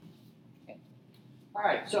All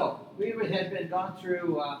right, so we had been gone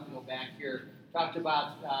through, go back here, talked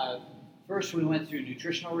about, first we went through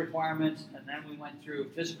nutritional requirements, and then we went through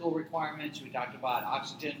physical requirements. We talked about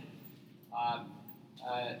oxygen. Um,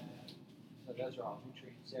 uh, so those are all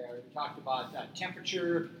nutrients there. We talked about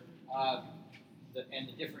temperature uh, and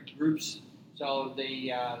the different groups. So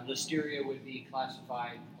the listeria would be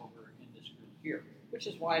classified over in this group here, which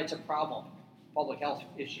is why it's a problem, public health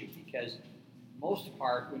issue, because most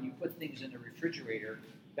part, when you put things in the refrigerator,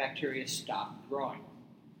 bacteria stop growing.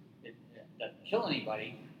 It doesn't kill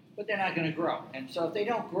anybody, but they're not going to grow. And so if they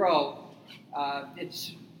don't grow, they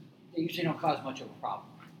usually don't cause much of a problem.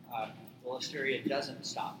 The listeria doesn't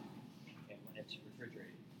stop when it's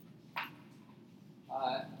refrigerated.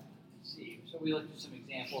 Let's see. So we looked at some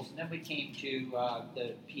examples, and then we came to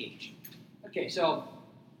the pH. Okay, so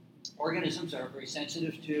organisms are very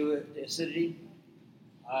sensitive to acidity.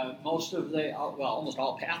 Almost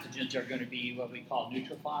all pathogens are going to be what we call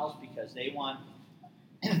neutrophiles because they're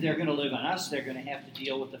going to live on us. They're going to have to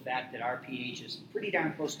deal with the fact that our pH is pretty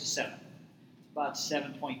darn close to 7. It's about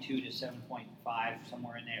 7.2 to 7.5,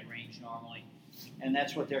 somewhere in that range normally. And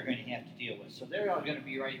that's what they're going to have to deal with. So they're all going to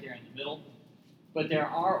be right there in the middle. But there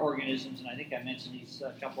are organisms, and I think I mentioned these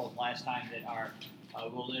a couple of last time, that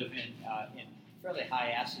will live in fairly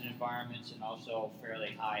high acid environments and also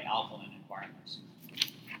fairly high alkaline environments.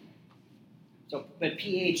 So, but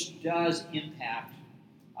pH does impact,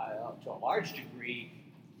 to a large degree,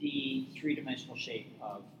 the three-dimensional shape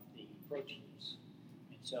of the proteins.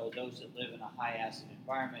 And so those that live in a high acid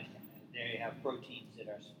environment, they have proteins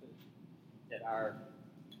that are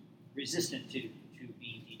resistant to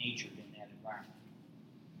being denatured in that environment.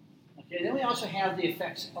 Okay, then we also have the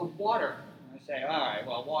effects of water. I say, all right,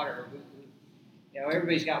 well, water,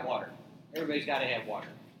 everybody's got water. Everybody's got to have water.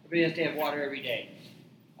 Everybody has to have water every day.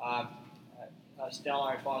 Stella,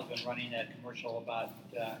 our father, has been running that commercial about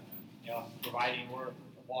providing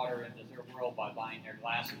water in the third world by buying their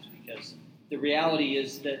glasses, because the reality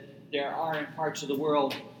is that there are in parts of the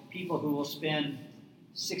world people who will spend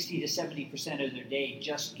 60 to 70% of their day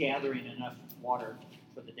just gathering enough water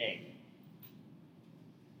for the day.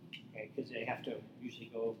 Okay, because they have to usually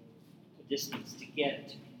go a distance to get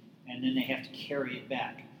it, and then they have to carry it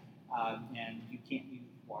back, and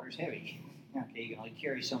water's heavy. Okay, you can only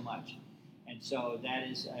carry so much. And so that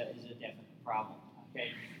is a definite problem.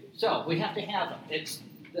 Okay, so we have to have them. It's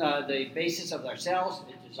the basis of our cells.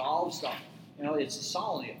 It dissolves stuff. It's a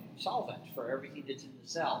solvent for everything that's in the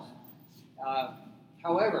cells.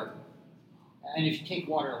 However, and if you take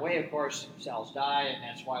water away, of course, cells die, and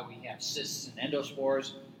that's why we have cysts and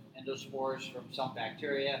endospores. Endospores from some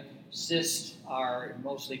bacteria. Cysts are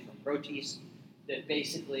mostly from proteins that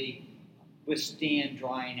basically withstand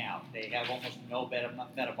drying out. They have almost no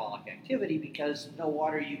metabolic activity because no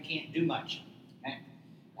water, you can't do much. Okay?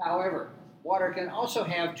 However, water can also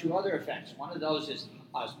have two other effects. One of those is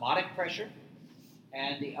osmotic pressure,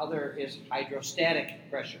 and the other is hydrostatic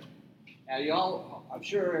pressure. Now, I'm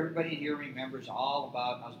sure everybody here remembers all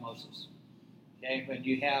about osmosis. Okay, when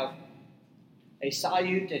you have a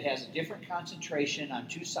solute that has a different concentration on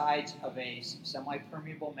two sides of a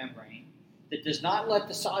semi-permeable membrane that does not let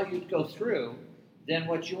the solute go through, then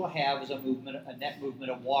what you will have is a net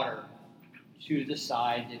movement of water to the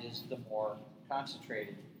side that is the more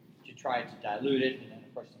concentrated to try to dilute it, and then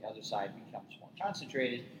of course the other side becomes more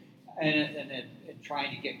concentrated, and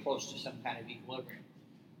trying to get close to some kind of equilibrium.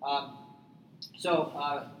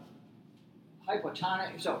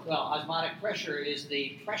 Osmotic pressure is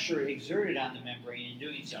the pressure exerted on the membrane in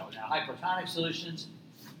doing so. Now, hypotonic solutions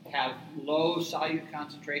have low solute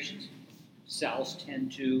concentrations. Cells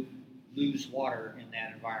tend to lose water in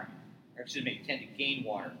that environment, tend to gain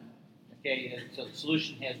water. Okay, so the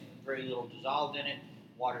solution has very little dissolved in it.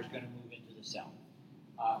 Water is going to move into the cell.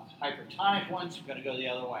 Hypertonic ones are going to go the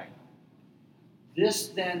other way. This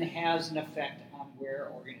then has an effect on where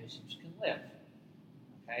organisms can live.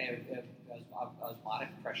 Okay, osmotic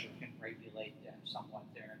pressure can regulate somewhat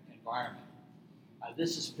their environment.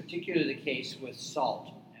 This is particularly the case with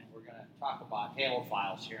salt, and we're going to talk about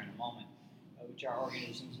halophiles here in a moment, which are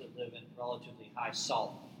organisms that live in relatively high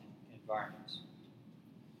salt environments.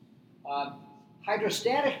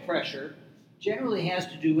 Hydrostatic pressure generally has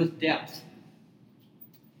to do with depth.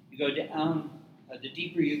 You go down, the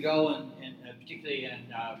deeper you go, and particularly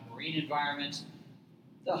in marine environments,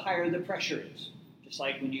 the higher the pressure is. Just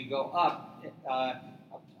like when you go up a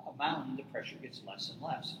mountain, the pressure gets less and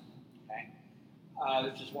less. Okay,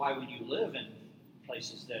 which is why when you live in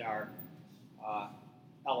places that are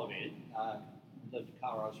elevated, we lived in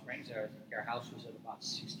Colorado Springs. Our house was at about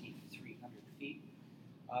 6,300 feet,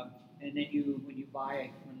 And then when you buy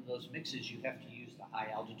one of those mixes, you have to use the high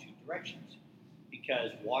altitude directions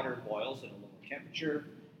because water boils at a lower temperature.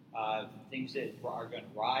 Things that are going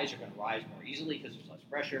to rise more easily because there's less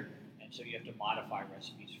pressure, and so you have to modify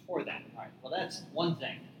recipes for that. All right, well, that's one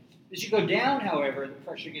thing. As you go down, however, the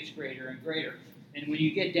pressure gets greater and greater. And when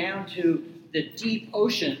you get down to the deep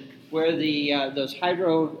ocean where those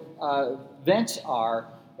hydro vents are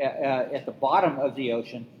at the bottom of the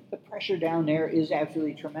ocean, the pressure down there is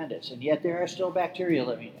absolutely tremendous. And yet there are still bacteria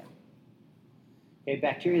living there. Okay,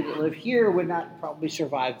 bacteria that live here would not probably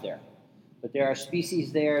survive there. But there are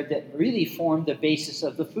species there that really form the basis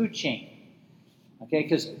of the food chain. Okay,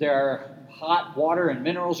 because there are hot water and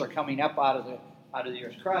minerals are coming up out of the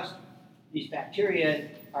Earth's crust. These bacteria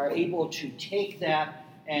are able to take that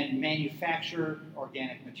and manufacture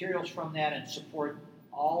organic materials from that and support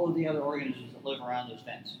all of the other organisms that live around those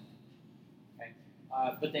vents. Okay,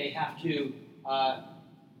 but they have to,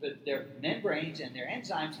 but their membranes and their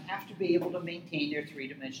enzymes have to be able to maintain their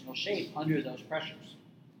three-dimensional shape under those pressures.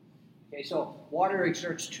 Okay, so water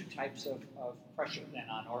exerts two types of pressure then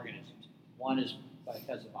on organisms. One is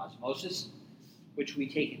because of osmosis, which we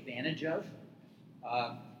take advantage of.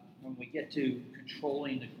 When we get to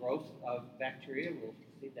controlling the growth of bacteria, we'll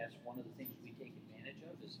see that's one of the things we take advantage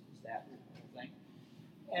of is that whole thing.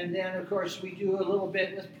 And then, of course, we do a little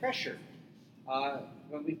bit with pressure.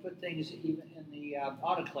 When we put things even in the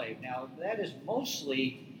autoclave. Now, that is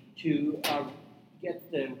mostly to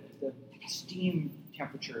get the steam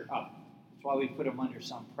temperature up. That's why we put them under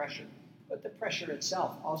some pressure. But the pressure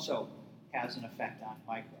itself also has an effect on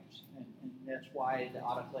microbes. And that's why the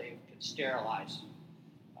autoclave can sterilize.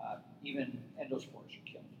 Even endospores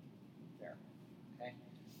are killed there. Okay?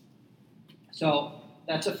 So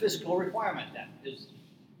that's a physical requirement then,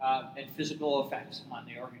 and physical effects on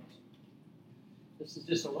the organism. This is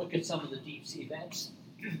just a look at some of the deep sea vents.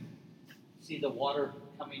 See the water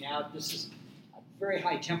coming out. This is a very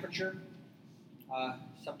high temperature,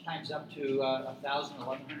 sometimes up to 1,000,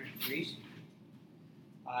 1,100 degrees.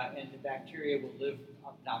 And the bacteria will live,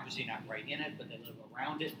 obviously not right in it, but they live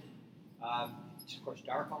around it. It's, of course,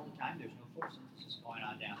 dark all the time. There's no photosynthesis going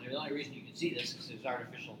on down there. The only reason you can see this is there's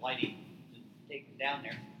artificial lighting to take them down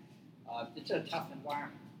there. It's a tough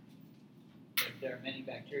environment. But there are many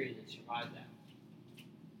bacteria that survive that.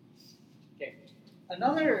 Okay.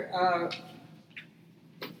 Another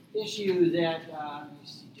issue that, let me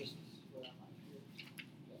see just what am I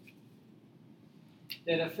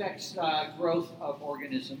here? That affects growth of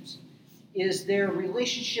organisms is their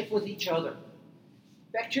relationship with each other.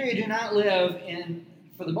 Bacteria do not live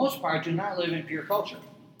for the most part, do not live in pure culture.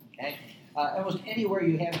 Okay? Almost anywhere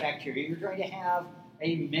you have bacteria, you're going to have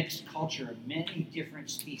a mixed culture of many different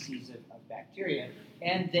species of bacteria,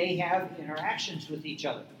 and they have interactions with each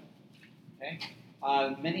other. Okay?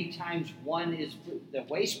 Many times the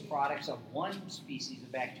waste products of one species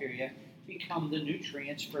of bacteria become the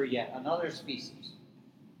nutrients for yet another species.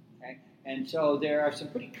 Okay? And so there are some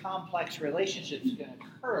pretty complex relationships that can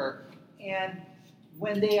occur, and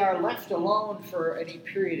when they are left alone for any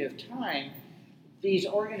period of time, these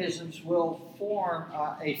organisms will form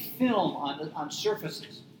a film on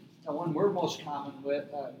surfaces. The one we're most common with,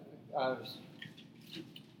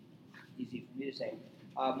 easy for me to say,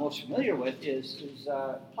 most familiar with is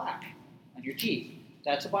plaque on your teeth.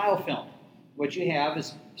 That's a biofilm. What you have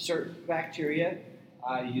is certain bacteria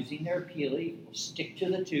using their pili will stick to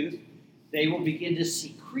the tooth. They will begin to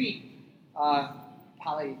secrete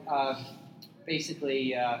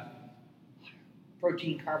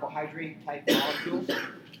protein carbohydrate type molecules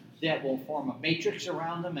that will form a matrix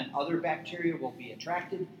around them, and other bacteria will be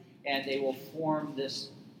attracted, and they will form this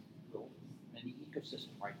little mini ecosystem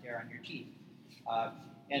right there on your teeth.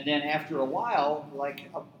 And then after a while,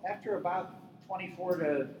 after about 24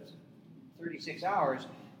 to 36 hours,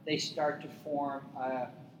 they start to form,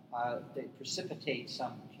 they precipitate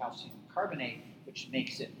some calcium carbonate, which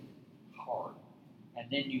makes it hard. And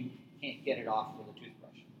then you can't get it off with a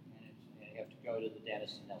toothbrush. And you have to go to the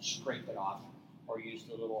dentist and they'll scrape it off or use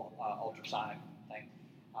the little ultrasonic thing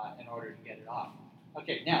in order to get it off.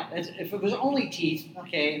 Okay, now, if it was only teeth,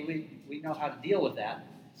 okay, we know how to deal with that.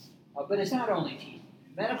 But it's not only teeth.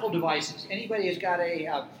 Medical devices. Anybody who's got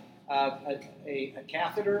a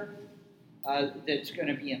catheter that's going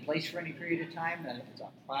to be in place for any period of time, it's a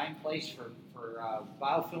prime place for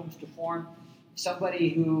biofilms to form. Somebody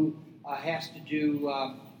who has to do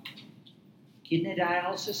kidney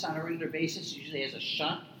dialysis on a regular basis usually has a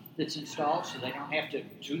shunt that's installed, so they don't have to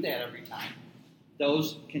do that every time.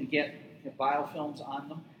 Those can get biofilms on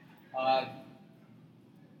them.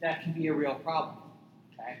 That can be a real problem.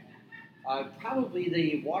 Okay? Probably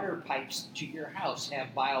the water pipes to your house have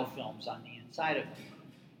biofilms on the inside of them.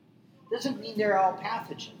 Doesn't mean they're all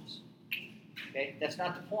pathogens. Okay, that's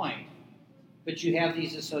not the point. But you have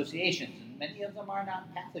these associations, and many of them are not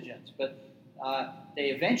pathogens, but they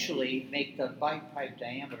eventually make the bike pipe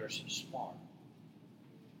diameter smaller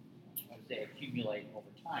as they accumulate over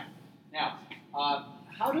time. Now,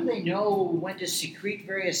 how do they know when to secrete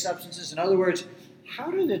various substances? In other words,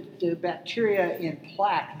 how do the bacteria in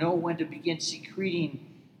plaque know when to begin secreting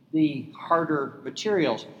the harder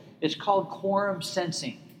materials? It's called quorum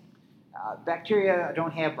sensing. Bacteria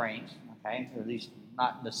don't have brains, okay, or at least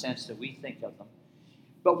not in the sense that we think of them.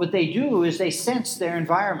 But what they do is they sense their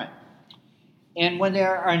environment. And when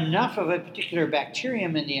there are enough of a particular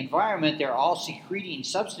bacterium in the environment, they're all secreting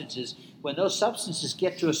substances. When those substances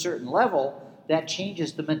get to a certain level, that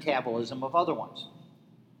changes the metabolism of other ones.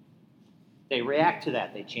 They react to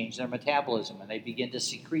that. They change their metabolism, and they begin to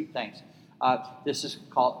secrete things. This is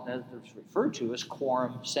referred to as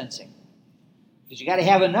quorum sensing. Because you got to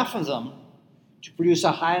have enough of them to produce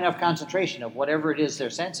a high enough concentration of whatever it is they're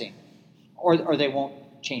sensing, or they won't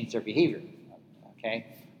change their behavior. Okay,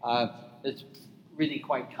 it's really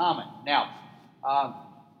quite common. Now,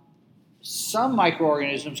 some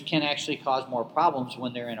microorganisms can actually cause more problems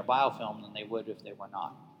when they're in a biofilm than they would if they were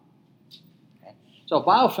not. Okay? So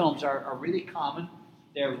biofilms are really common.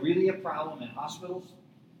 They're really a problem in hospitals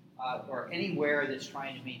or anywhere that's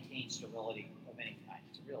trying to maintain sterility of any kind.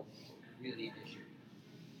 It's really an issue.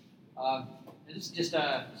 This is just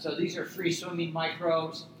so these are free-swimming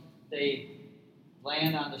microbes. They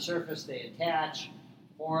land on the surface, they attach,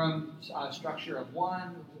 form a structure of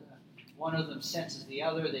one. One of them senses the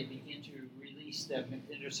other. They begin to release the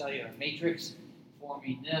intercellular matrix,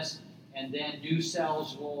 forming this, and then new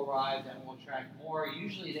cells will arrive and will attract more.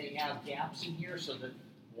 Usually they have gaps in here so that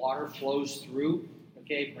water flows through,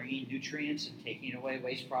 okay, bringing nutrients and taking away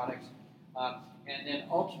waste products. And then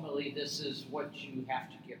ultimately, this is what you have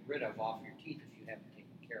to get rid of off your teeth if you haven't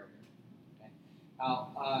taken care of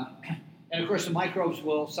it. Okay? And of course, the microbes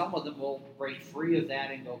some of them will break free of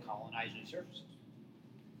that and go colonize new surfaces.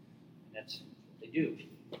 And that's what they do.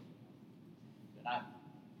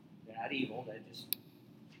 They're not evil. They just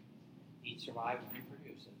eat, survive, and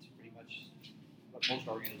reproduce. That's pretty much what most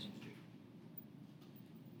organisms do.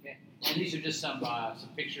 Okay. And these are just some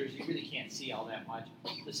pictures. You really can't see all that much.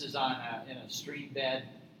 This is in a stream bed.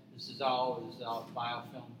 This is all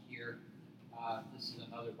biofilm here. This is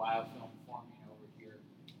another biofilm forming over here.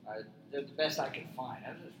 They're the best I could find.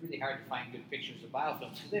 It's really hard to find good pictures of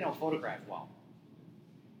biofilms because they don't photograph well.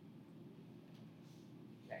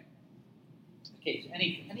 Okay. So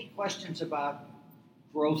any questions about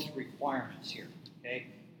growth requirements here? Okay.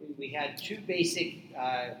 We had two basic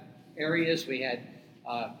areas. We had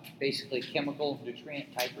basically chemical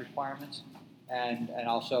nutrient type requirements, and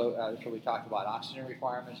also so we talked about oxygen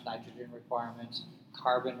requirements, nitrogen requirements,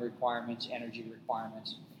 carbon requirements, energy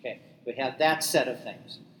requirements. Okay, we have that set of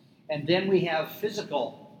things, and then we have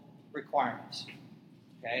physical requirements.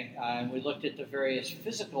 Okay, and we looked at the various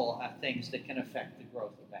physical things that can affect the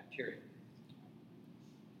growth of bacteria.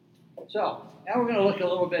 So now we're going to look a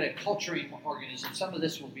little bit at culturing organisms. Some of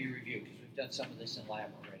this will be reviewed because we've done some of this in lab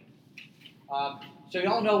already. So you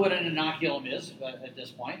all know what an inoculum is at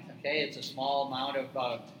this point. Okay, it's a small amount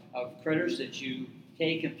of critters that you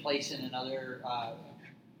take and place in another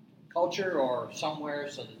culture or somewhere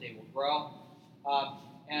so that they will grow.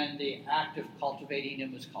 And the act of cultivating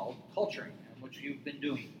them is called culturing, which you've been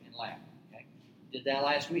doing in lab. Okay? Did that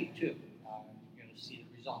last week too. You're going to see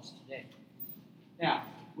the results today. Now,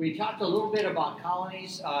 we talked a little bit about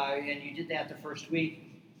colonies, and you did that the first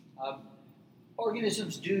week.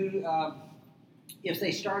 Organisms do, if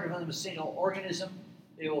they start from a single organism,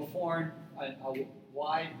 they will form a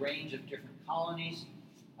wide range of different colonies.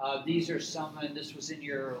 These are some, and this was in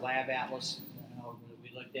your lab atlas that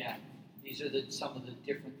we looked at. These are some of the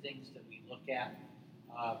different things that we look at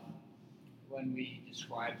when we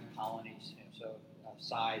describe the colonies. So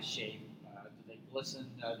size, shape, do they glisten?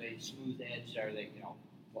 Are they smooth-edged? Are they,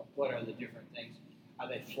 what are the different things? Are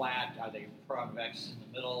they flat? Are they convex in the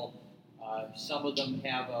middle? Some of them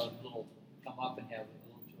have come up and have a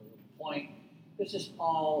little point. This is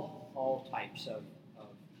all types of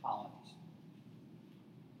colonies.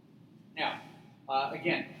 Now,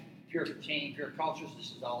 again, pure cultures,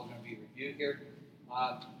 this is all going to be reviewed here.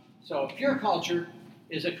 So pure culture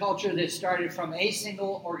is a culture that started from a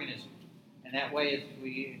single organism. And that way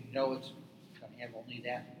we know it's going to have only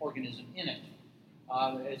that organism in it.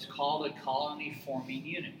 It's called a colony-forming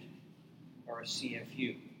unit, or a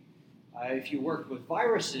CFU. If you work with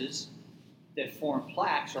viruses that form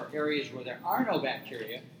plaques or areas where there are no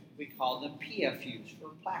bacteria, We call them PFUs, for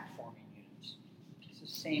plaque forming units. It's the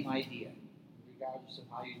same idea, regardless of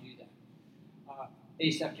how you do that.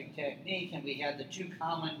 Aseptic technique, and we had the two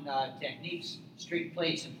common techniques, streak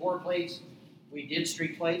plates and pour plates. We did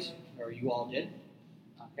streak plates, or you all did,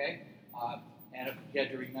 okay? And you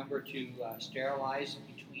had to remember to sterilize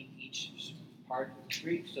between each part of the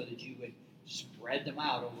streak so that you would spread them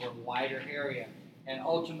out over a wider area and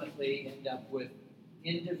ultimately end up with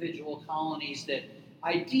individual colonies that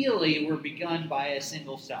ideally were begun by a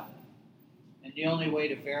single cell. And the only way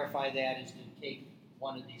to verify that is to take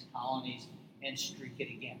one of these colonies and streak it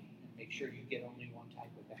again and make sure you get only one type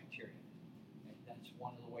of bacteria. Okay? That's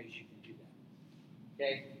one of the ways you can do that.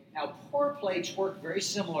 Okay. Now, pour plates work very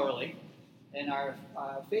similarly. In our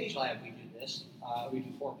phage lab, we do this. We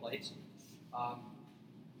do pour plates.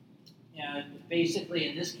 And basically,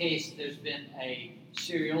 in this case, there's been a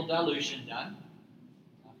serial dilution done.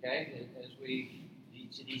 Okay,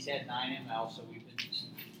 these had 9 ml, so we've been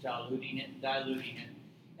diluting it and diluting it.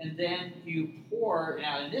 And then you pour.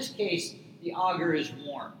 Now, in this case, the agar is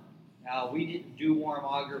warm. Now, we didn't do warm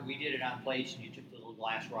agar. We did it on plates, and you took the little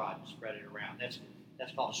glass rod and spread it around. That's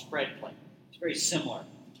called a spread plate. It's very similar.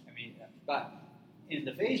 But in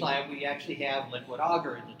the phage lab, we actually have liquid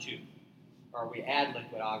agar in the tube, or we add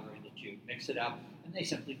liquid agar in the tube, mix it up, and they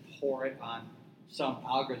simply pour it on some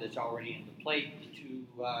agar that's already in the plate. The two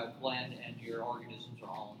blend, and your organisms are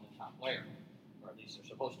all in the top layer, or at least they're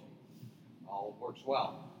supposed to be. All works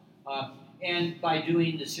well. And by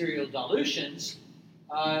doing the serial dilutions,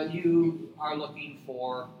 you are looking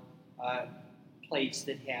for plates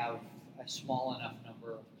that have a small enough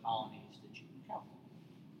number of colonies that you can count.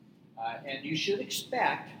 And you should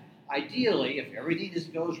expect, ideally, if everything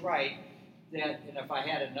goes right, that, and if I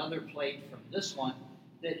had another plate from this one,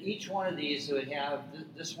 that each one of these would have,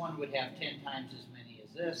 this one would have 10 times as many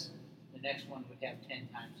as this, the next one would have 10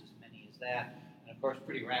 times as many as that, and of course,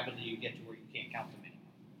 pretty rapidly you get to where you can't count them anymore.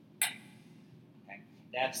 Okay?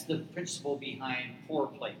 That's the principle behind pour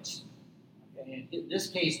plates. Okay? In this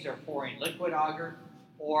case, they're pouring liquid agar,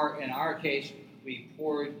 or in our case, we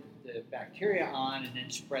poured the bacteria on and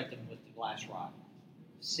then spread them with the glass rod.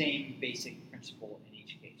 Same basic principle in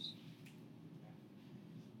each case.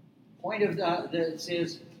 Point of this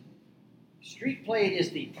is, streak plate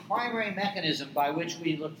is the primary mechanism by which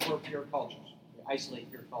we look for pure cultures,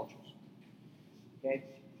 isolate pure cultures. Okay?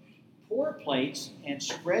 Pour plates and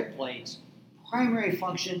spread plates, primary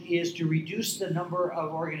function is to reduce the number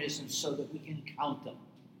of organisms so that we can count them.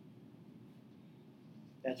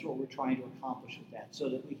 That's what we're trying to accomplish with that, so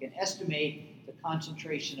that we can estimate the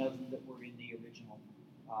concentration of them that were in the original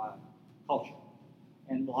culture.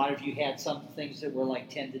 And a lot of you had some things that were like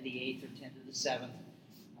 10 to the 8th or 10 to the 7th.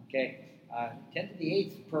 Okay, 10 to the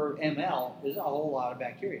 8th per ml is a whole lot of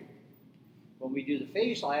bacteria. When we do the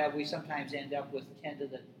phage lab, we sometimes end up with 10 to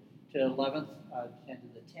the 11th, 10 to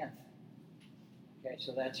the 10th. Okay,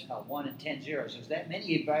 so that's 1 and 10 zeros. There's that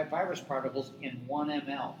many virus particles in 1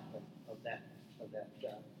 ml of that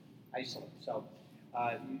isolate. So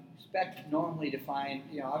you expect normally to find,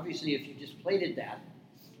 obviously if you just plated that,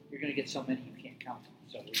 you're going to get so many you can't count them.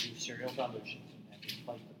 So we do serial dilutions and then we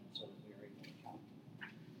plate them so that we are able to count them.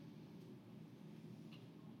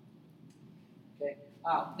 Okay.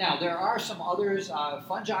 Now there are some others.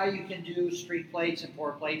 Fungi you can do, streak plates and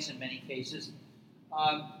pour plates in many cases.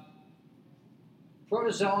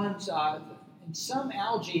 Protozoans, and some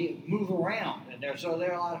algae move around, and they're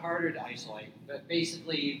a lot harder to isolate. But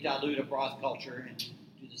basically, you dilute a broth culture and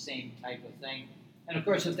do the same type of thing. And of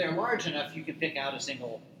course, if they're large enough, you can pick out a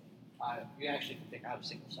single. You actually can pick out a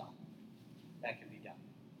single cell. That can be done.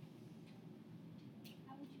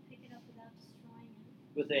 How would you pick it up without destroying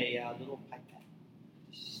it? With a little pipette.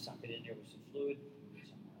 Just suck it in there with some fluid and move it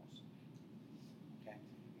somewhere else. Okay.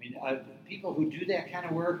 I mean, people who do that kind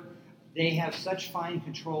of work, they have such fine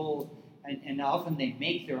control. And often they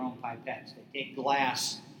make their own pipettes. They take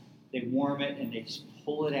glass, they warm it, and they just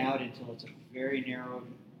pull it out until it's a very narrow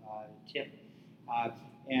tip.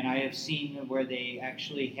 And I have seen where they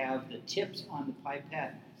actually have the tips on the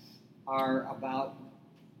pipette are about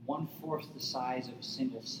 1/4 the size of a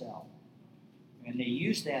single cell. And they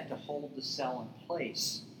use that to hold the cell in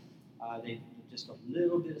place. They just a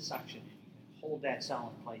little bit of suction, and you can hold that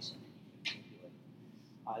cell in place, and then you can do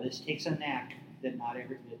it. This takes a knack that that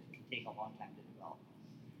can take a long time to develop.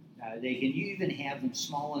 They can even have them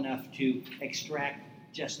small enough to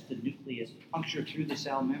extract just the nucleus, puncture through the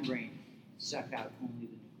cell membrane, suck out only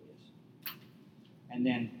the nucleus, and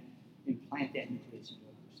then implant that nucleus into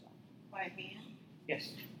another cell. By hand?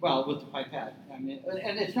 Yes. Well, with the pipette. I mean,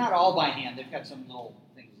 and it's not all by hand. They've got some little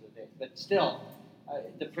things that but still,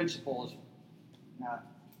 the principle is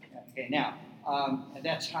Okay, now, and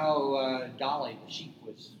that's how Dolly, the sheep,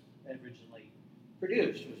 was originally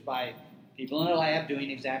produced, was by people in a lab doing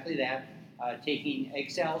exactly that, taking egg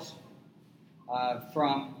cells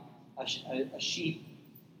from a sheep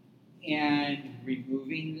and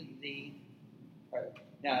removing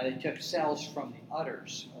now they took cells from the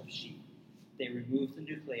udders of sheep. They removed the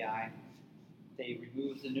nuclei. They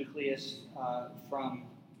removed the nucleus from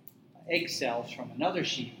egg cells from another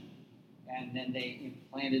sheep, and then they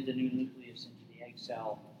implanted the new nucleus into the egg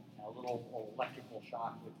cell. And a little electrical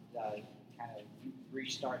shock would kind of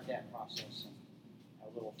restart that process, and a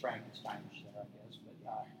little Frankensteinish there, I guess. But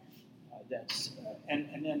that's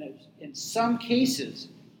and then in some cases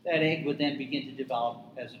that egg would then begin to develop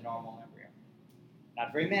as a normal embryo.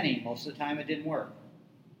 Not very many. Most of the time, it didn't work.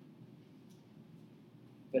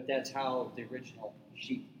 But that's how the original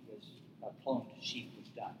sheep was cloned sheep was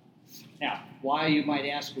done. Now, why, you might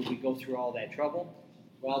ask, would we go through all that trouble?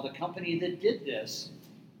 Well, the company that did this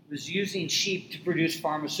was using sheep to produce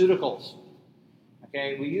pharmaceuticals.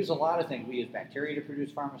 Okay, we use a lot of things. We use bacteria to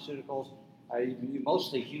produce pharmaceuticals.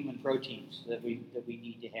 Mostly human proteins that we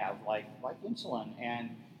need to have, like insulin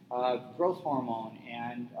and growth hormone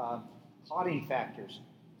and clotting factors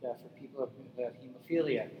for people who have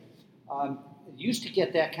hemophilia. Used to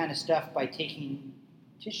get that kind of stuff by taking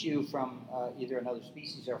tissue from either another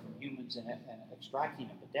species or from humans and extracting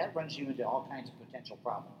it, but that runs you into all kinds of potential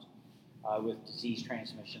problems with disease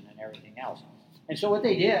transmission and everything else. And so what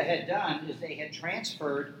they had done is they had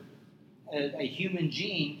transferred a human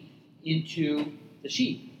gene into the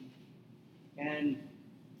sheep. And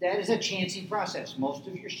that is a chancy process. Most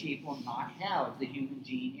of your sheep will not have the human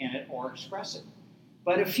gene in it or express it.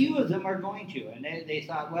 But a few of them are going to. And they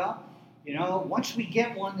thought, well, once we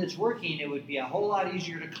get one that's working, it would be a whole lot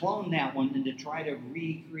easier to clone that one than to try to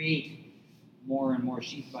recreate more and more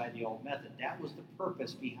sheep by the old method. That was the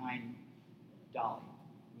purpose behind Dolly,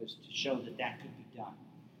 was to show that could be done.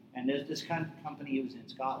 And there's this company was in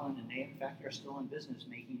Scotland, and they, in fact, are still in business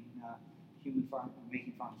making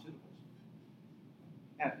making pharmaceuticals.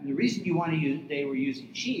 Now, the reason they were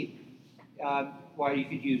using sheep, well, you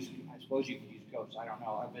could use, I suppose you could use goats, I don't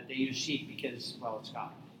know, but they use sheep because, well, it's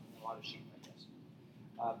Scotland, a lot of sheep, I guess.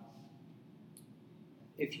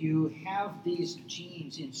 If you have these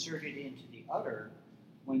genes inserted into the udder,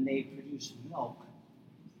 when they produce milk,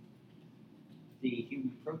 the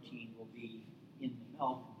human protein will be in the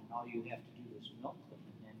milk, and all you have to do is milk them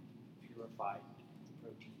and then purify the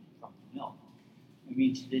protein from the milk. It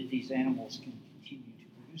means that these animals can continue to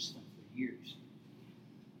produce them for years.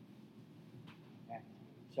 Okay?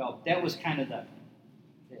 So that was kind of the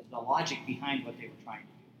logic behind what they were trying to do.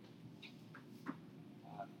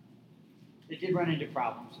 They did run into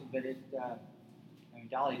problems, but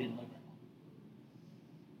Dolly didn't live very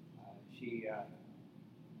long. She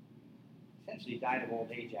essentially died of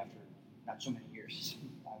old age after not so many years.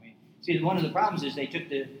 See, one of the problems is they took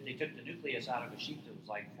the nucleus out of a sheep that was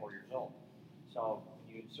like 4 years old. So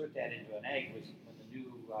when you insert that into an egg, when the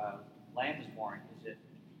new lamb is born, is it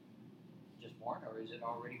just born, or is it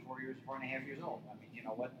already 4.5 years old?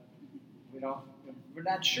 What? We're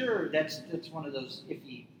not sure. That's one of those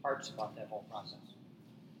iffy parts about that whole process.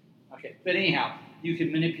 Okay, but anyhow, you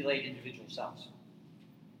can manipulate individual cells.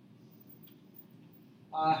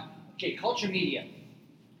 Okay, culture media.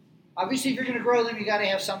 Obviously, if you're going to grow them, you got to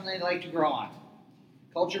have something they like to grow on.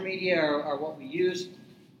 Culture media are what we use.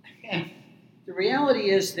 And the reality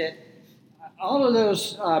is that all of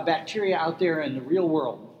those bacteria out there in the real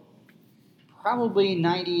world, probably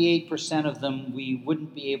 98% of them we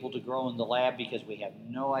wouldn't be able to grow in the lab because we have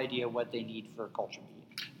no idea what they need for culture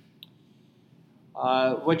media.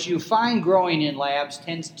 What you find growing in labs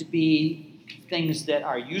tends to be things that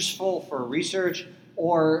are useful for research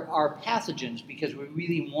or are pathogens because we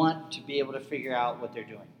really want to be able to figure out what they're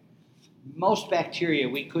doing. Most bacteria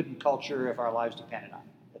we couldn't culture if our lives depended on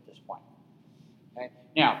it at this point. Okay?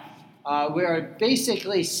 Now, there are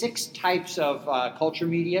basically 6 types of culture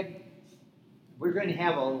media. We're going to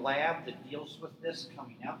have a lab that deals with this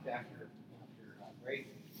coming up after break.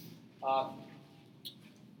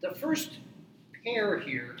 The first pair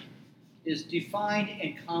here is defined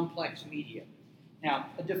and complex media. Now,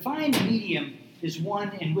 a defined medium is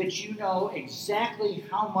one in which you know exactly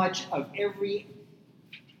how much of every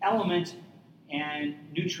element and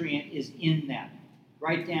nutrient is in that,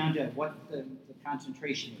 right down to what the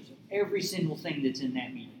concentration is of every single thing that's in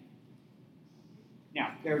that medium.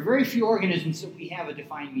 Now, there are very few organisms that we have a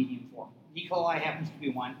defined medium for. E. coli happens to be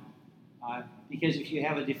one, because if you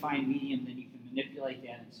have a defined medium, then you can manipulate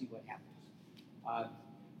that and see what happens.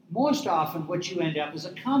 Most often, what you end up is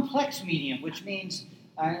a complex medium, which means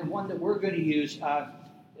one that we're going to use.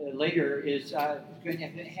 later is going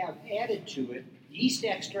to have added to it yeast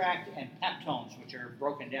extract and peptones, which are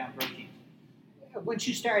broken down proteins. Once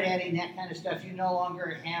you start adding that kind of stuff, you no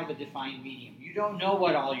longer have a defined medium. You don't know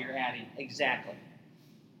what all you're adding exactly.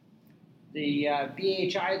 The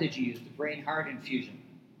BHI that you use, the brain heart infusion,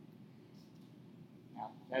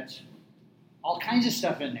 now, that's all kinds of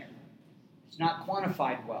stuff in there. It's not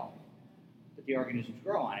quantified well, but the organisms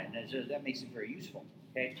grow on it, and that makes it very useful.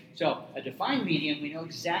 Okay, so a defined medium, we know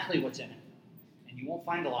exactly what's in it, and you won't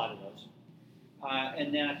find a lot of those.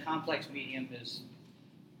 And then a complex medium is,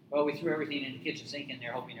 well, we threw everything in the kitchen sink in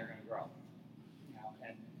there, hoping they're going to grow.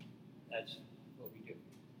 And that's what we do.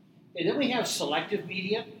 Okay, then we have selective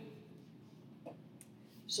media.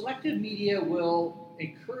 Selective media will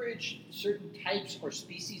encourage certain types or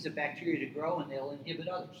species of bacteria to grow, and they'll inhibit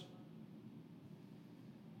others.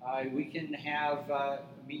 We can have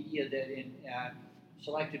media that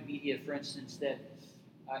selective media, for instance, that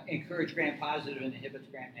encourage gram-positive and inhibits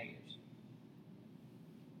gram-negatives.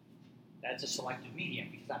 That's a selective medium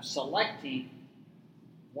because I'm selecting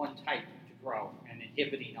one type to grow and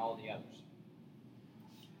inhibiting all the others.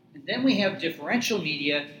 And then we have differential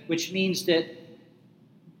media, which means that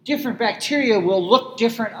different bacteria will look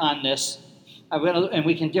different on this, and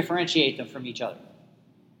we can differentiate them from each other.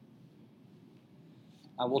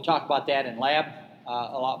 We'll talk about that in lab a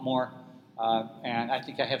lot more, and I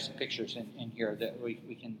think I have some pictures in here that we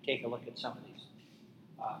can take a look at some of these.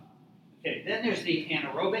 Okay, then there's the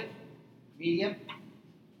anaerobic medium.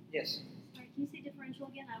 Yes? Sorry, can you say differential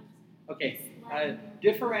again? Okay,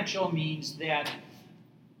 differential means that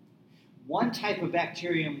one type of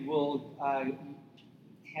bacterium will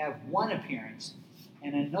have one appearance,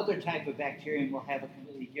 and another type of bacterium will have a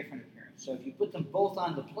completely different appearance. So if you put them both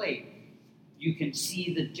on the plate, you can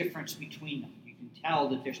see the difference between them. You can tell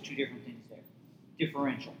that there's two different things there.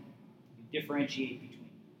 Differential. You differentiate between them.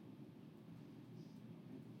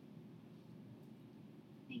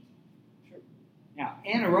 Thank you. Sure. Now,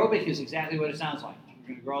 anaerobic is exactly what it sounds like. We're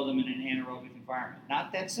going to grow them in an anaerobic environment.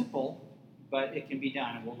 Not that simple, but it can be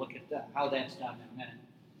done, and we'll look at how that's done in a minute.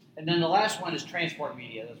 And then the last one is transport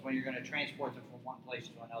media. That's when you're going to transport them from one place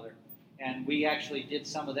to another. And we actually did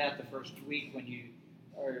some of that the first week when you,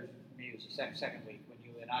 or maybe it was the second week, when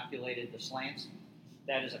you inoculated the slants.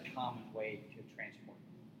 That is a common way to transport.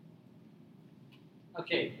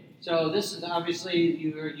 Okay, so this is obviously,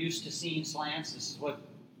 you're used to seeing slants. This is what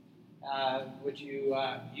you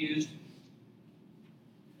used.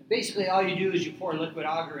 And basically, all you do is you pour liquid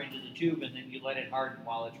agar into the tube, and then you let it harden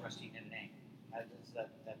while it's resting in an angle.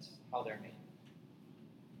 That's how they're made.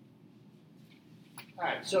 All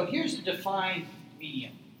right, so here's a defined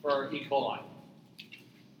medium for E. coli.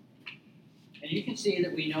 And you can see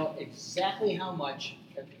that we know exactly how much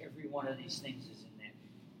of every one of these things is in there.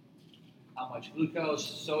 How much glucose,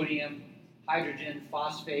 sodium, hydrogen,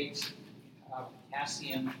 phosphates,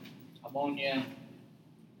 potassium, ammonia,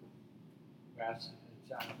 it's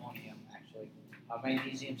ammonium actually,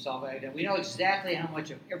 magnesium sulfate. And we know exactly how much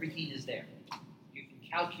of everything is there. You can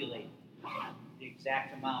calculate the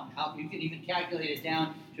exact amount. You can even calculate it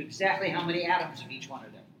down to exactly how many atoms of each one are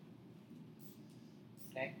there.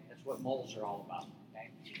 Okay, that's what moles are all about. Okay,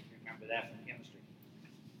 you remember that from chemistry.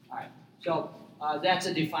 All right, so that's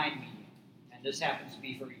a defined medium, and this happens to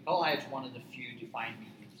be for E. coli. It's one of the few defined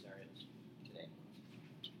mediums there is today.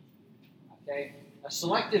 Okay, a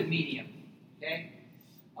selective medium. Okay,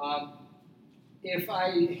 if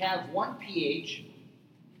I have one pH,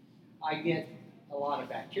 I get a lot of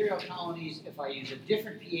bacterial colonies. If I use a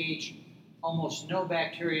different pH, almost no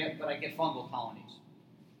bacteria, but I get fungal colonies.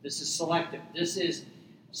 This is selective. This is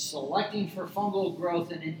selecting for fungal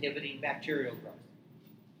growth and inhibiting bacterial growth.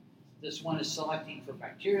 This one is selecting for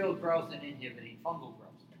bacterial growth and inhibiting fungal growth.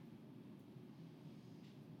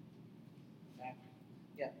 Okay.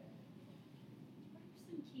 Yeah. What are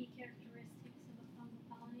some key characteristics of a fungal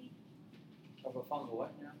colony? Of a fungal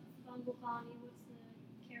what now? Fungal colony, what's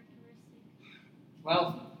the characteristic?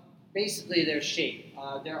 Well, basically their shape.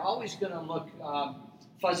 They're always going to look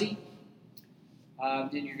fuzzy.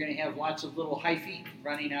 Then you're going to have lots of little hyphae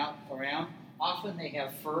running out around. Often they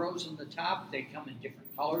have furrows in the top. They come in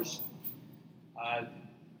different colors.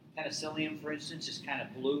 Penicillium, for instance, is kind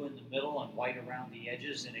of blue in the middle and white around the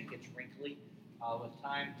edges, and it gets wrinkly with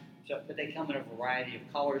time. But they come in a variety of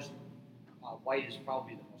colors. White is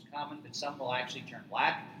probably the most common, but some will actually turn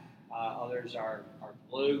black. Others are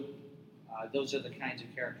blue. Those are the kinds of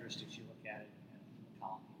characteristics you look at in the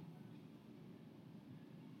colony.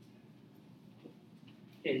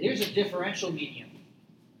 Okay, here's a differential medium.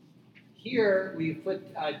 Here we put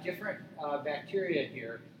different bacteria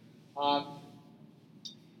here.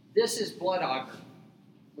 This is blood agar,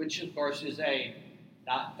 which of course is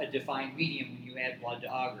not a defined medium when you add blood to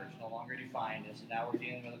agar. It's no longer defined, and so now we're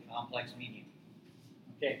dealing with a complex medium.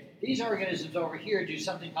 Okay, these organisms over here do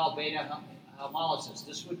something called beta hemolysis.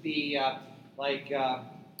 This would be like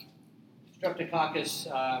Streptococcus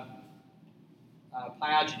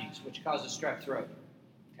pyogenes, which causes strep throat.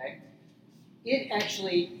 Okay, it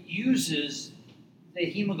actually uses the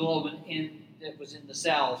hemoglobin that was in the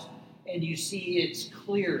cells, and you see it's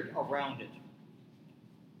cleared around it.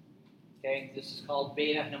 Okay, this is called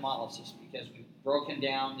beta hemolysis because we've broken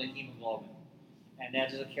down the hemoglobin, and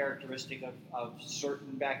that is a characteristic of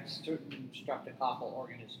certain streptococcal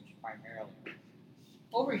organisms primarily.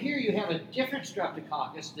 Over here you have a different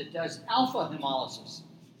streptococcus that does alpha hemolysis.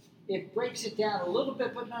 It breaks it down a little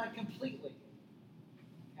bit, but not completely.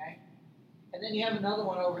 Okay, and then you have another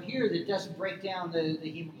one over here that doesn't break down the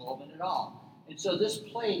hemoglobin at all. And so this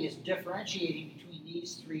plate is differentiating between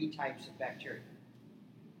these three types of bacteria.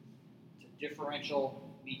 Differential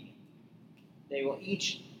medium. They will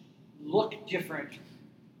each look different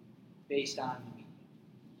based on the medium.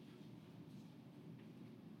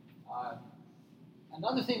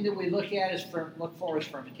 Another thing that we look for is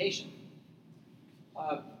fermentation.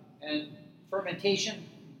 And fermentation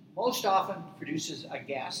most often produces a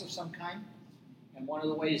gas of some kind. And one of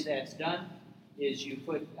the ways that's done is you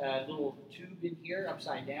put a little tube in here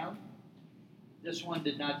upside down. This one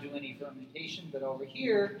did not do any fermentation, but over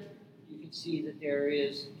here you can see that there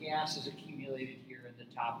is gases accumulated here in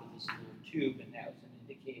the top of this little tube, and that was an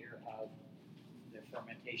indicator of the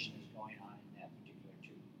fermentation is going on in that particular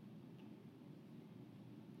tube.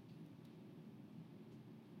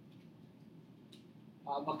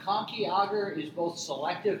 McConkey agar is both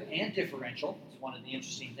selective and differential. It's one of the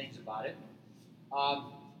interesting things about it.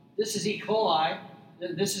 This is E. coli.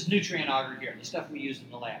 This is nutrient agar here, the stuff we use in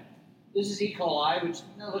the lab. This is E. coli, which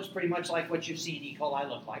looks pretty much like what you've seen E. coli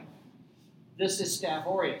look like. This is Staph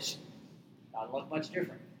aureus. Doesn't look much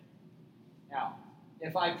different. Now,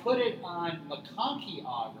 if I put it on McConkey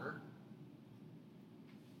agar,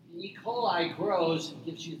 the E. coli grows and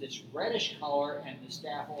gives you this reddish color, and the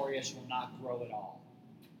Staph aureus will not grow at all.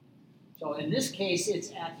 So in this case,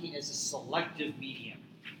 it's acting as a selective medium.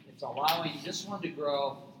 It's allowing this one to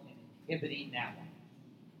grow and inhibiting that one.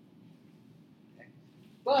 Okay.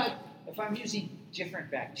 But if I'm using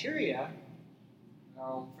different bacteria,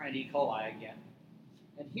 friend E. coli again,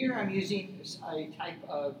 and here I'm using a type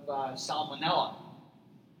of salmonella.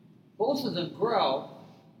 Both of them grow,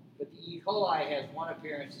 but the E. coli has one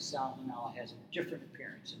appearance, the salmonella has a different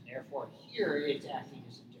appearance, and therefore here it's acting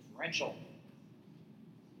as a differential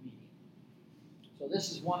medium. So this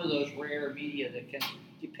is one of those rare media that can,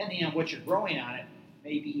 depending on what you're growing on it,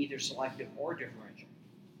 may be either selective or differential.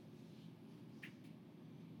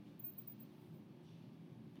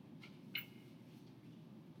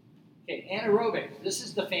 Okay, anaerobic. This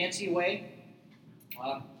is the fancy way.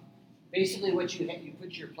 Basically, what you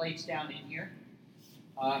put your plates down in here.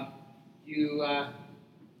 You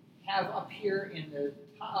have up here in the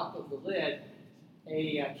top of the lid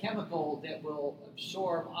a chemical that will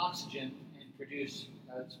absorb oxygen and produce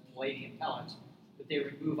palladium pellets, but they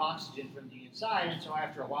remove oxygen from the inside, and so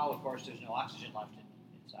after a while, of course, there's no oxygen left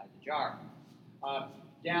inside the jar.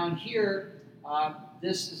 Down here,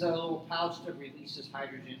 this is a little pouch that releases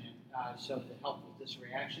hydrogen so to help with this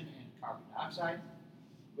reaction, and carbon dioxide,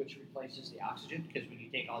 which replaces the oxygen, because when you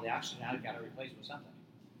take all the oxygen out, you've got to replace it with something.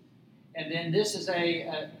 And then this is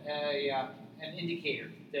an indicator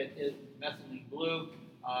that is methylene blue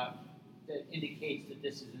that indicates that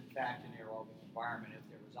this is in fact an aerobic environment. If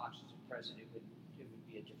there was oxygen present, it would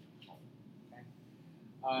be a different color. Okay?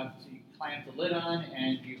 So you clamp the lid on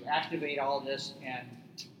and you activate all this, and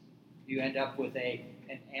you end up with an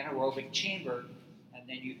anaerobic chamber, and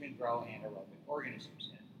then you can grow anaerobic organisms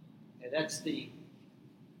in it. And that's the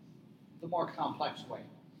more complex way.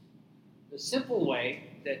 The simple way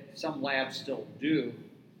that some labs still do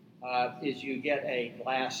is you get a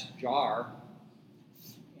glass jar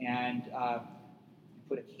and you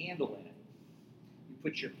put a candle in it. You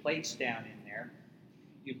put your plates down in there,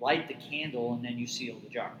 you light the candle, and then you seal the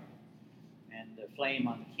jar. And the flame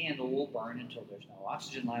on the candle will burn until there's no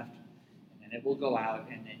oxygen left, and then it will go out,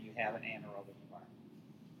 and then you have an anaerobic environment.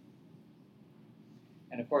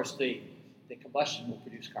 And of course, the combustion will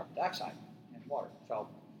produce carbon dioxide and water. So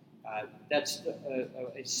that's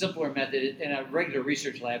a simpler method. In a regular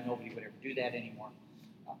research lab, nobody would ever do that anymore.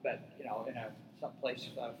 But in some place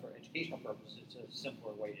for educational purposes, it's a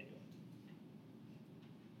simpler way to do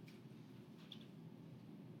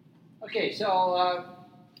it. Okay, so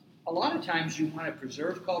a lot of times you want to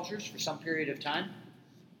preserve cultures for some period of time.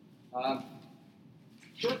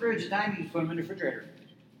 Short periods of time, you put them in the refrigerator.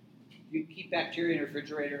 you keep bacteria in a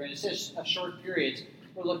refrigerator, and it says short periods.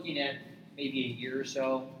 We're looking at maybe a year or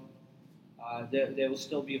so. They will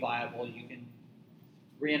still be viable. You can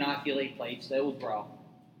re-inoculate plates; they will grow.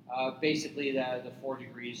 Basically, the 4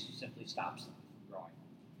 degrees simply stops them from growing.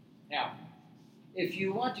 Now, if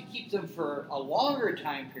you want to keep them for a longer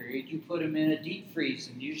time period, you put them in a deep freeze,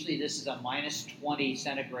 and usually this is a minus 20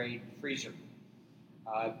 centigrade freezer.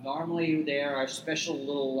 Normally, there are special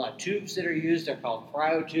little tubes that are used. They're called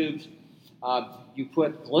cryotubes. You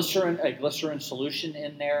put a glycerin solution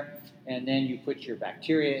in there, and then you put your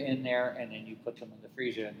bacteria in there, and then you put them in the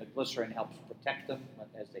freezer. And the glycerin helps protect them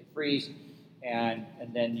as they freeze, and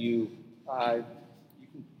then you can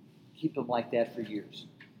keep them like that for years.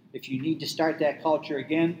 If you need to start that culture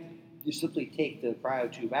again, you simply take the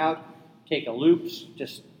cryotube out, take a loop,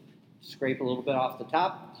 just scrape a little bit off the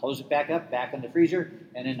top, close it back up, back in the freezer,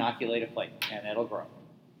 and inoculate a plate, and it'll grow.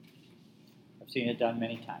 I've seen it done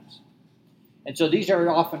many times. And so these are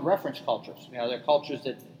often reference cultures. They're cultures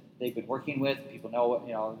that they've been working with. People know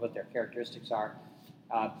what their characteristics are.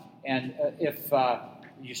 If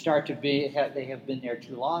you start to they have been there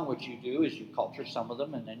too long, what you do is you culture some of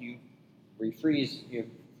them, and then you refreeze. You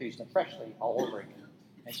freeze them freshly all over again.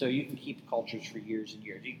 And so you can keep cultures for years and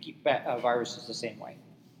years. You can keep viruses the same way.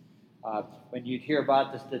 When you hear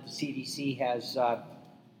about this, that the CDC has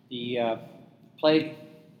the plague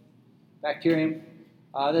bacterium,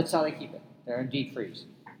 that's how they keep it. They're in deep freeze.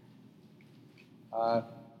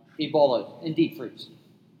 Ebola in deep freeze.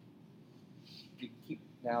 You keep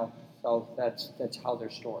now, so that's how they're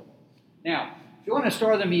stored. Now, if you want to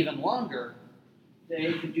store them even longer,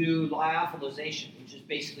 they can do lyophilization, which is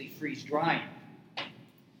basically freeze drying.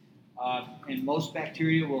 And most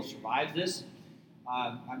bacteria will survive this.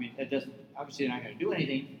 It doesn't. Obviously, they're not going to do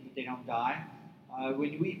anything, but they don't die.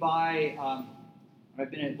 When we buy, I've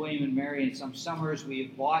been at William and Mary, and some summers we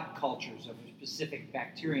have bought cultures of a specific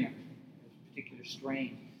bacterium, a particular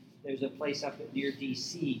strain. There's a place up near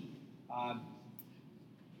D.C. I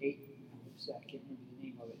can't remember the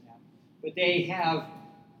name of it now, but they have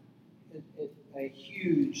a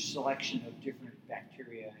huge selection of different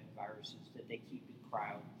bacteria and viruses that they keep in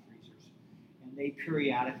cryo freezers, and they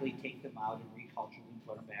periodically take them out and reculture them and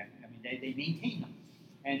put them back. They maintain them,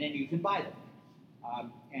 and then you can buy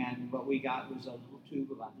them. And what we got was a little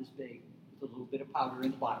tube about this big with a little bit of powder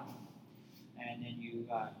in the bottom, and then you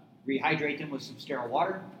rehydrate them with some sterile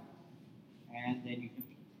water, and then you can put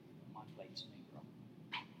them on plates and they grow.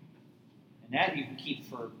 And that you can keep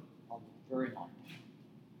for a very long time.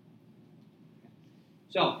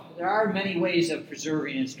 So there are many ways of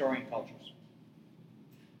preserving and storing cultures.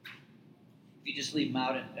 If you just leave them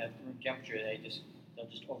out at room temperature, they'll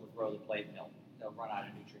just overgrow the plate and they'll run out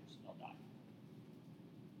of nutrients and they'll die.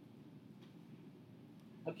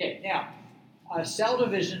 Okay, now cell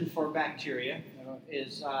division for bacteria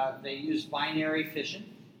is they use binary fission.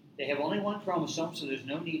 They have only one chromosome, so there's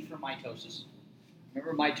no need for mitosis.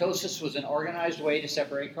 Remember, mitosis was an organized way to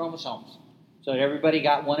separate chromosomes, so that everybody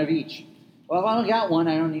got one of each. Well, if I only got one,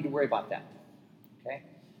 I don't need to worry about that. Okay?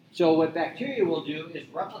 So what bacteria will do is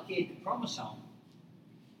replicate the chromosome.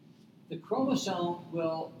 The chromosome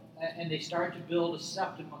will, and they start to build a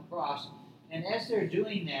septum across, and as they're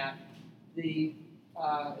doing that, they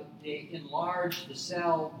enlarge the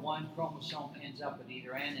cell. One chromosome ends up at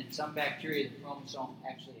either end. In some bacteria, the chromosome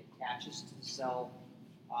actually attaches to the cell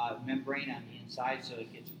membrane on the inside, so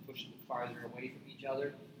it gets pushed farther away from each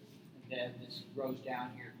other. And then this grows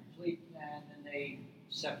down here complete, and then they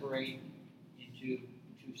separate into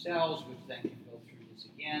 2 cells, which then can go through this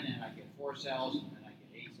again, and I get 4 cells, and then I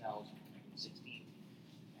get 8 cells, and I get 16.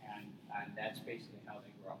 And that's basically how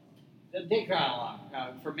they grow. They'll take quite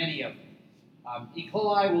long for many of them. E.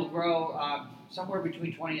 coli will grow somewhere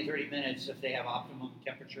between 20 and 30 minutes if they have optimum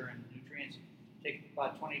temperature and nutrients. Take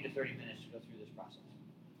about 20 to 30 minutes to go through this process.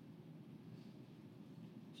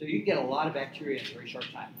 So you can get a lot of bacteria in a very short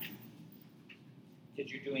time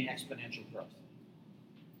because you're doing exponential growth.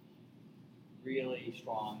 Really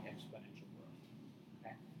strong exponential growth.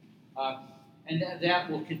 Okay? And that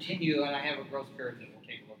will continue, and I have a growth curve that we'll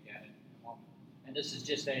take a look at in a moment. And this is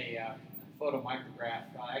just a photomicrograph.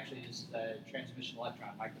 Actually, this is a transmission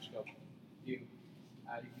electron microscope view.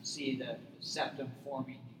 You can see the septum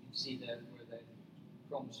forming. You can see where the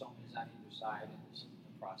chromosome is on either side, and this is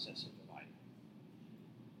the process of dividing.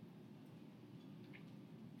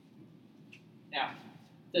 Now,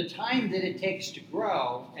 the time that it takes to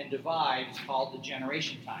grow and divide is called the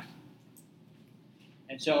generation time.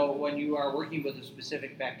 And so when you are working with a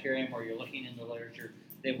specific bacterium or you're looking in the literature,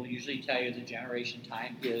 they will usually tell you the generation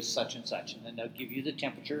time is such and such. And then they'll give you the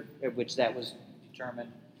temperature at which that was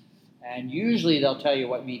determined. And usually they'll tell you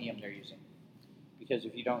what medium they're using. Because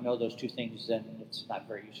if you don't know those two things, then it's not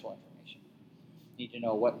very useful information. You need to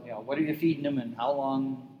know what are you feeding them and how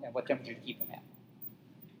long and what temperature to keep them at.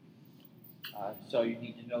 So you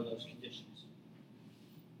need to know those conditions.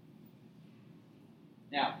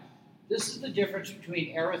 Now, this is the difference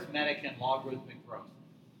between arithmetic and logarithmic growth.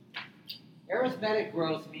 Arithmetic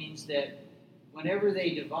growth means that whenever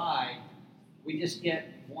they divide, we just get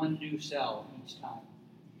one new cell each time.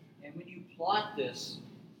 And when you plot this,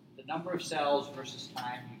 the number of cells versus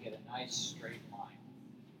time, you get a nice straight line.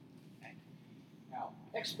 Okay? Now,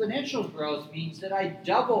 exponential growth means that I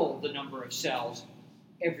double the number of cells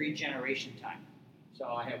every generation time. So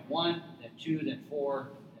I have 1, then 2, then 4,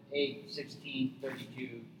 then 8, 16,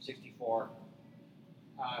 32, 64.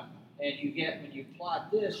 And you get, when you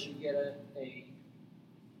plot this, you get a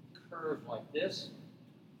curve like this.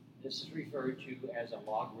 This is referred to as a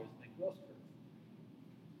logarithmic growth curve.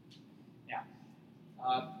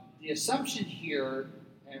 Now, the assumption here,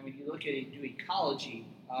 and when you look at it, do ecology,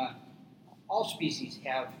 all species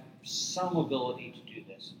have some ability to do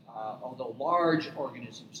this, although large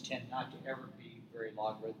organisms tend not to ever be very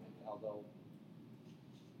logarithmic, although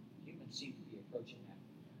humans seem to be approaching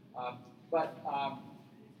that. But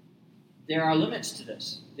there are limits to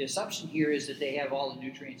this. The assumption here is that they have all the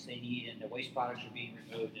nutrients they need and the waste products are being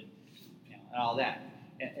removed and all that.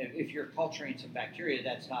 And if you're culturing some bacteria,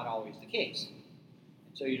 that's not always the case. And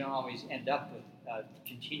so you don't always end up with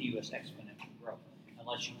continuous exponential growth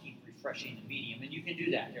unless you keep refreshing the medium. And you can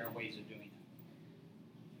do that. There are ways of doing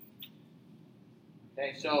that.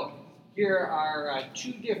 Okay, so here are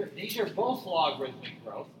two different, these are both logarithmic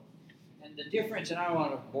growth. And the difference, and I don't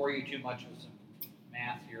want to bore you too much with some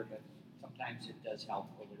math here, but sometimes it does help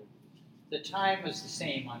a little. The time is the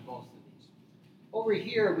same on both of these. Over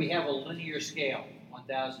here, we have a linear scale,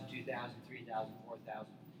 1,000, 2,000, 3,000, 4,000.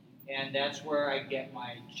 And that's where I get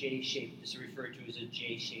my J-shaped, this is referred to as a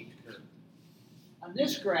J-shaped curve. On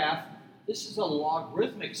this graph, this is a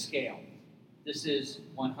logarithmic scale. This is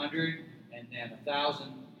 100, and then 1,000,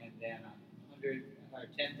 and then 100, or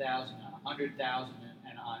 10,000, and 100,000,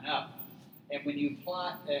 and on up. And when you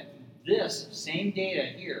plot this same data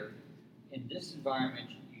here, in this environment,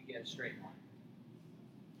 you get a straight line.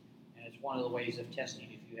 And it's one of the ways of testing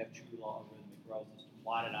if you have true logarithmic growth is to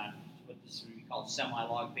plot it on what this would be called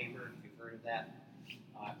semi-log paper, if you've heard of that,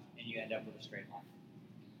 and you end up with a straight line.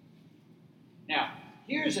 Now,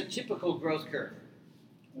 here's a typical growth curve.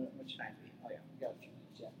 Which time do we? Oh yeah, we got a few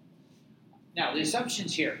minutes yet. Now, the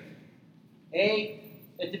assumptions here.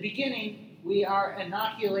 At the beginning, we are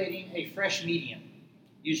inoculating a fresh medium,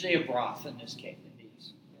 usually a broth in this case, in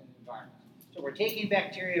these environments. So we're taking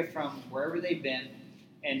bacteria from wherever they've been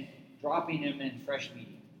and dropping them in fresh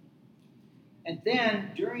medium. And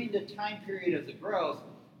then, during the time period of the growth,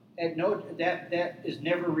 that is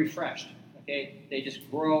never refreshed. Okay, they just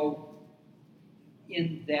grow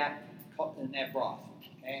in that broth.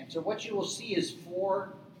 Okay, and so what you will see is 4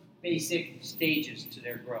 basic stages to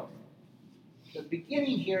their growth. The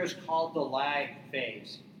beginning here is called the lag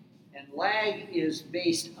phase, and lag is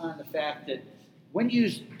based on the fact that when you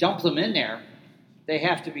dump them in there, they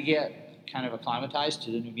have to get kind of acclimatized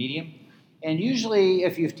to the new medium. And usually,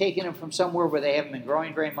 if you've taken them from somewhere where they haven't been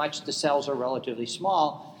growing very much, the cells are relatively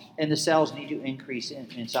small, and the cells need to increase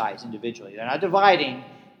in size individually. They're not dividing,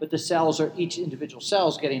 but the cells are, each individual cell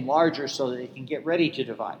is getting larger so that they can get ready to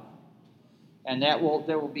divide. And there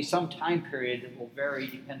will be some time period that will vary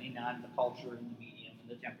depending on the culture and the medium and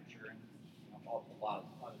the temperature and a lot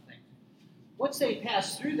of other things. Once they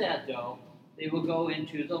pass through that, though, they will go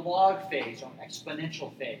into the log phase or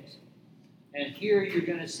exponential phase. And here you're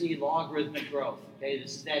going to see logarithmic growth. Okay,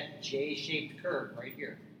 this is that J-shaped curve right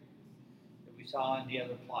here that we saw in the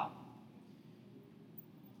other plot.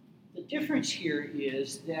 The difference here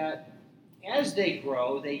is that as they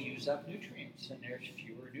grow, they use up nutrients, and there's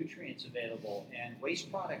fewer nutrients available, and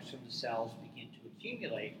waste products from the cells begin to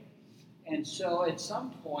accumulate. And so at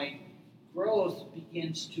some point, growth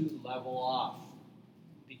begins to level off,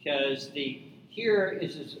 because here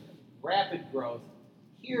is this rapid growth.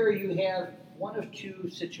 Here you have one of two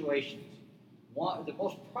situations. The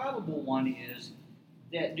most probable one is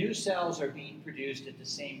that new cells are being produced at the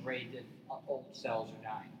same rate that old cells are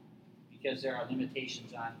dying, because there are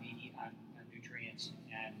limitations on nutrients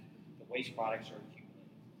and the waste products are accumulating.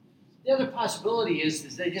 The other possibility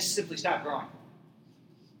is they just simply stop growing.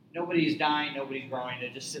 Nobody's dying, nobody's growing,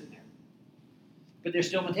 they're just sitting there. But they're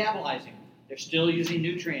still metabolizing. They're still using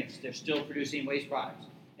nutrients. They're still producing waste products.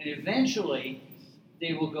 And eventually,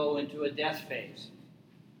 they will go into a death phase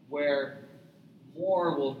where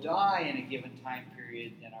more will die in a given time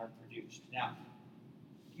period than are produced. Now,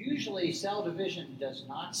 Usually cell division does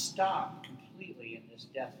not stop completely in this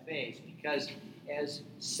death phase because as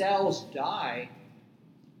cells die,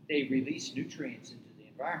 they release nutrients into the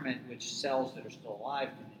environment which cells that are still alive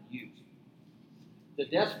can then use. The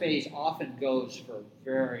death phase often goes for a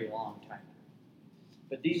very long time.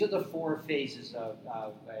 But these are the 4 phases of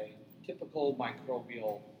a typical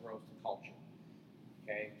microbial growth culture.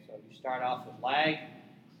 Okay, so you start off with lag,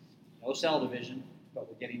 no cell division, but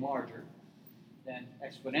we're getting larger. Then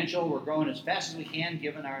exponential, we're growing as fast as we can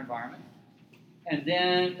given our environment. And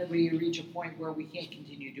then we reach a point where we can't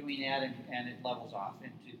continue doing that and it levels off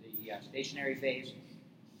into the stationary phase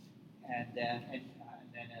and then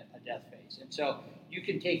a death phase. And so you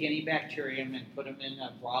can take any bacterium and put them in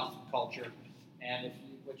a broth culture, and of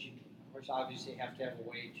course obviously have to have a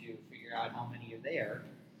way to figure out how many are there,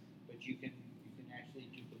 but you can actually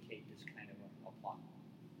duplicate this kind of a plot.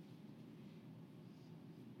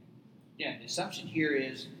 Again, the assumption here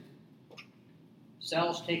is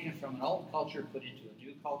cells taken from an old culture put into a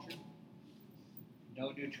new culture,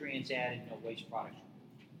 no nutrients added, no waste products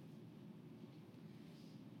removed.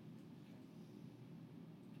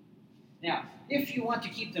 Now, if you want to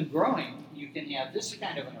keep them growing, you can have this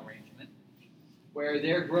kind of an arrangement where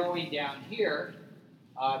they're growing down here,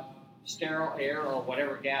 sterile air or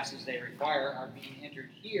whatever gases they require are being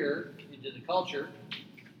entered here into the culture.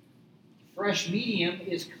 Fresh medium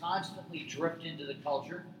is constantly dripped into the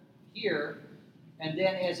culture here, and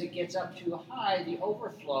then as it gets up too high, the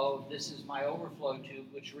overflow, this is my overflow tube,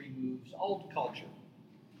 which removes old culture.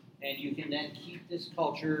 And you can then keep this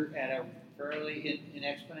culture at a fairly in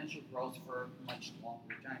exponential growth for a much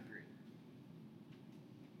longer time period.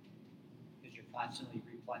 Because you're constantly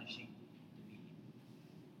replenishing the medium.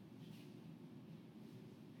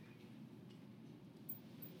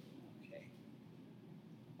 Okay.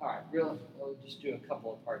 All right, we'll just do a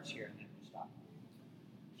couple of parts here and then we'll stop.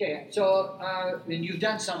 Okay, so and you've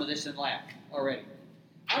done some of this in lab already.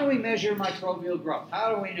 How do we measure microbial growth?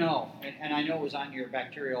 How do we know? And I know it was on your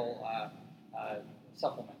bacterial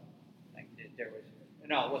supplement. I think there was,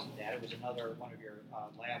 no, it wasn't that. It was another one of your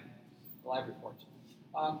lab reports.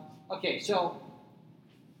 Okay, so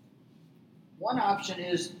one option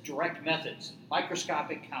is direct methods,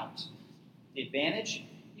 microscopic counts. The advantage,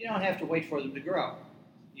 you don't have to wait for them to grow.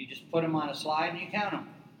 You just put them on a slide and you count them.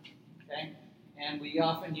 Okay, and we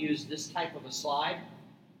often use this type of a slide.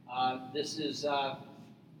 This is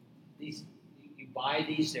these. You buy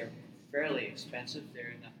these; they're fairly expensive. They're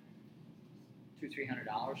in the $200-300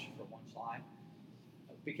 for one slide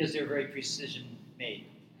because they're very precision made.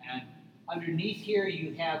 And underneath here,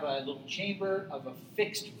 you have a little chamber of a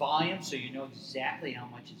fixed volume, so you know exactly how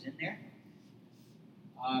much is in there.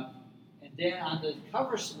 And then on the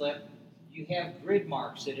cover slip, you have grid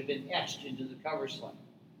marks that have been etched into the cover slip,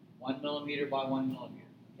 1 millimeter by 1 millimeter.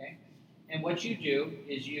 Okay, and what you do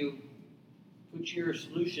is you put your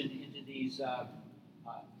solution into these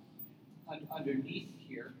underneath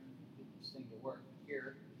here, get this thing to work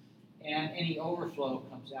here, and any overflow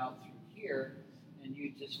comes out through here, and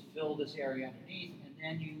you just fill this area underneath, and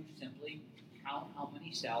then you simply count how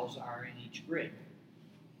many cells are in each grid.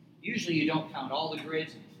 Usually you don't count all the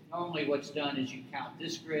grids. Normally what's done is you count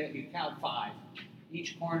this grid, you count 5,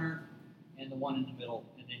 each corner and the one in the middle,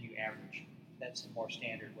 and then you average. That's the more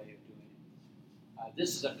standard way of doing it.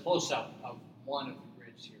 This is a close-up of one of the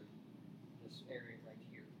grids here, this area right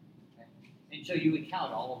here. Okay? And so you would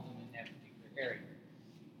count all of them in that particular area.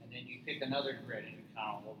 And then you pick another grid and you count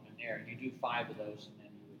all of them in there, and you do 5 of those, and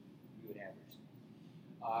then you would average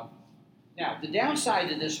them. Now, the downside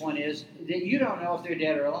to this one is that you don't know if they're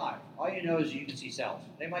dead or alive. All you know is you can see cells.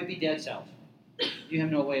 They might be dead cells. You have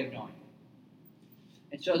no way of knowing.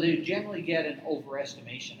 And so they generally get an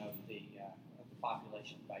overestimation of the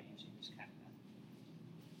population by using this kind of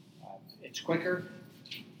method. It's quicker,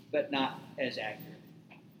 but not as accurate.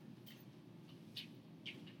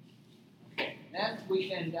 Okay, then we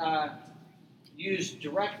can use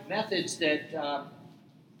direct methods that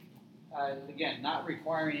again, not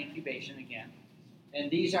requiring incubation again.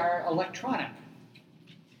 And these are electronic.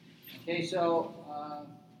 Okay, so I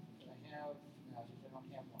don't have one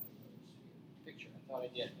of those picture. I thought I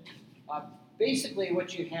did. Basically,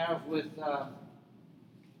 what you have with a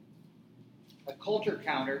culture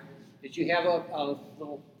counter is you have a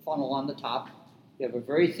little funnel on the top. You have a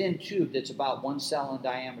very thin tube that's about 1 cell in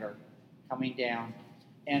diameter coming down.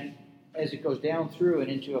 And as it goes down through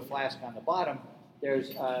and into a flask on the bottom, there's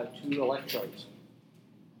 2 electrodes,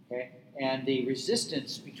 okay? And the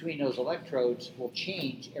resistance between those electrodes will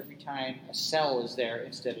change every time a cell is there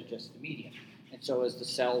instead of just the medium. And so as the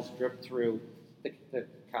cells drip through, the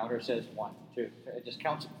counter says 1, 2, it just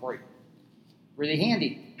counts it for you. really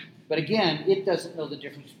handy. But again, it doesn't know the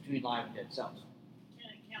difference between live and dead cells.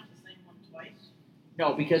 Can it count the same one twice?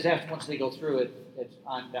 No, because after once they go through it, it's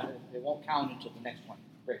on. It won't count until the next one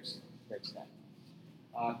breaks that.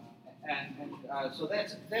 So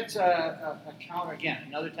that's a counter again,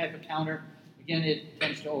 another type of counter. Again, it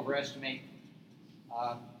tends to overestimate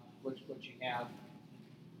what you have.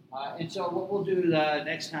 And so what we'll do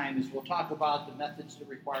next time is we'll talk about the methods that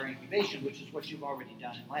require incubation, which is what you've already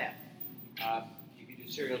done in lab. You can do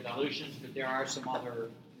serial dilutions, but there are a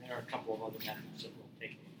couple of other methods that we'll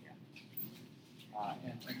take a look at.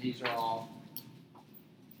 And these are all,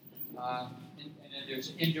 and then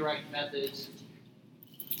there's indirect methods,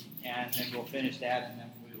 and then we'll finish that, and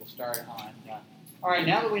then we will start on, all right,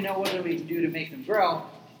 now that we know what we can do to make them grow,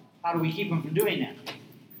 how do we keep them from doing that?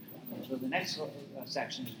 So the next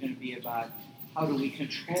section is going to be about how do we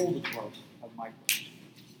control the growth of microbes.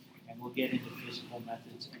 And we'll get into physical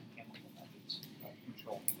methods and chemical methods of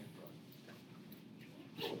controlling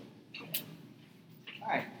their growth. All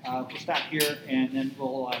right, we'll stop here, and then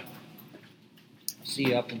we'll see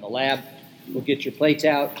you up in the lab. We'll get your plates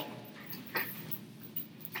out.